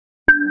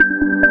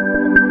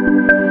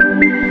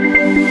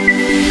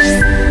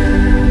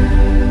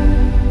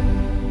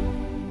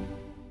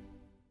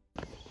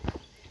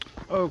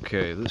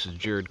Okay, this is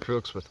Jared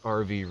Crooks with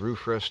RV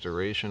Roof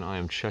Restoration. I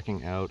am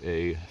checking out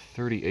a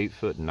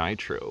 38-foot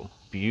Nitro.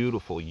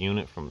 Beautiful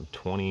unit from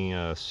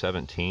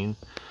 2017,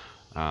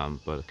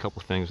 but a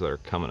couple things that are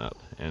coming up,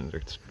 and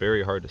it's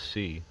very hard to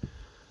see.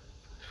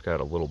 It's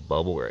got a little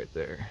bubble right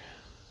there.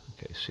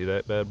 Okay, see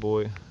that bad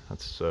boy?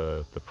 That's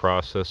the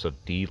process of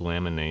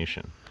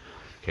delamination.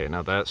 Okay,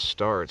 now that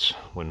starts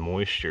when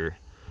moisture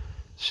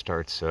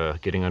starts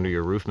getting under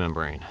your roof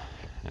membrane.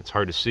 It's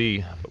hard to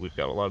see, but we've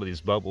got a lot of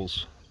these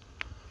bubbles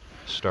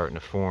starting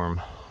to form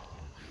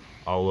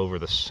all over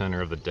the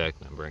center of the deck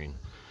membrane,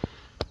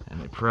 and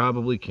they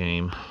probably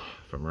came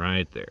from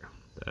right there,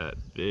 that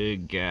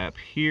big gap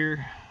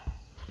here.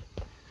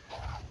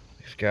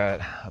 We've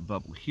got a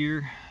bubble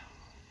here,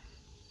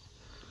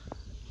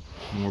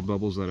 more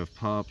bubbles that have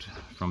popped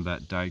from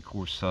that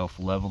die-core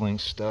self-leveling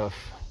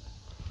stuff.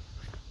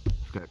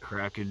 We've got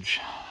crackage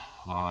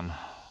on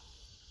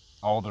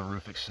all the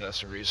roof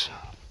accessories.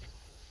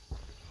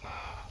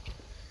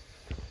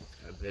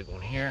 Got a big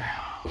one here.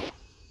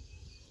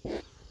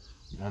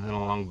 And then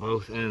along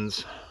both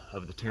ends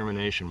of the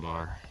termination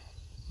bar,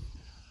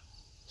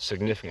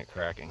 significant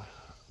cracking.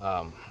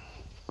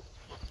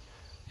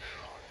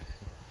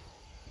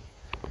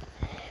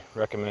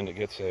 Recommend it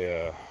gets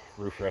a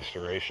roof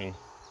restoration.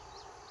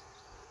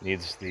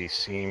 Needs the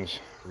seams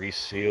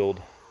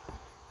resealed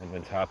and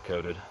then top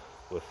coated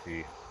with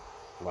the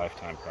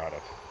lifetime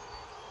product.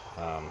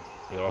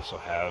 We also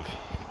have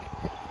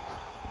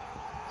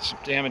some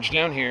damage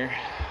down here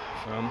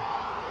from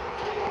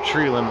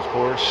tree limb, of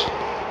course.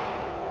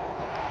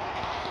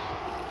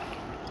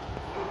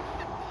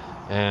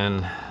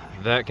 And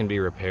that can be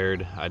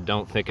repaired. I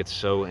don't think it's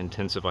so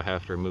intensive I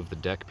have to remove the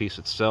deck piece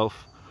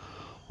itself.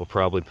 We'll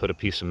probably put a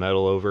piece of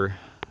metal over,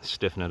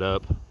 stiffen it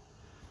up,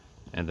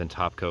 and then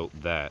top coat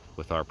that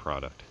with our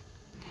product.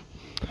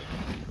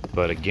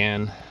 But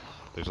again,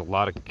 there's a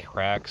lot of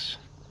cracks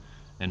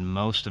in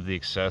most of the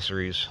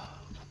accessories.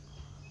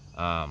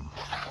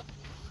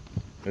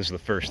 This is the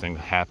first thing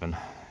to happen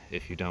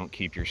if you don't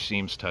keep your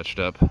seams touched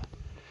up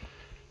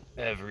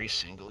every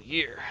single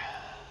year.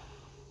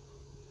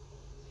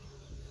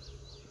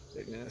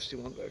 Big nasty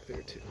one back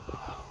there too.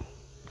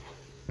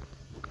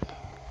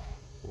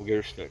 We'll get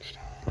her fixed.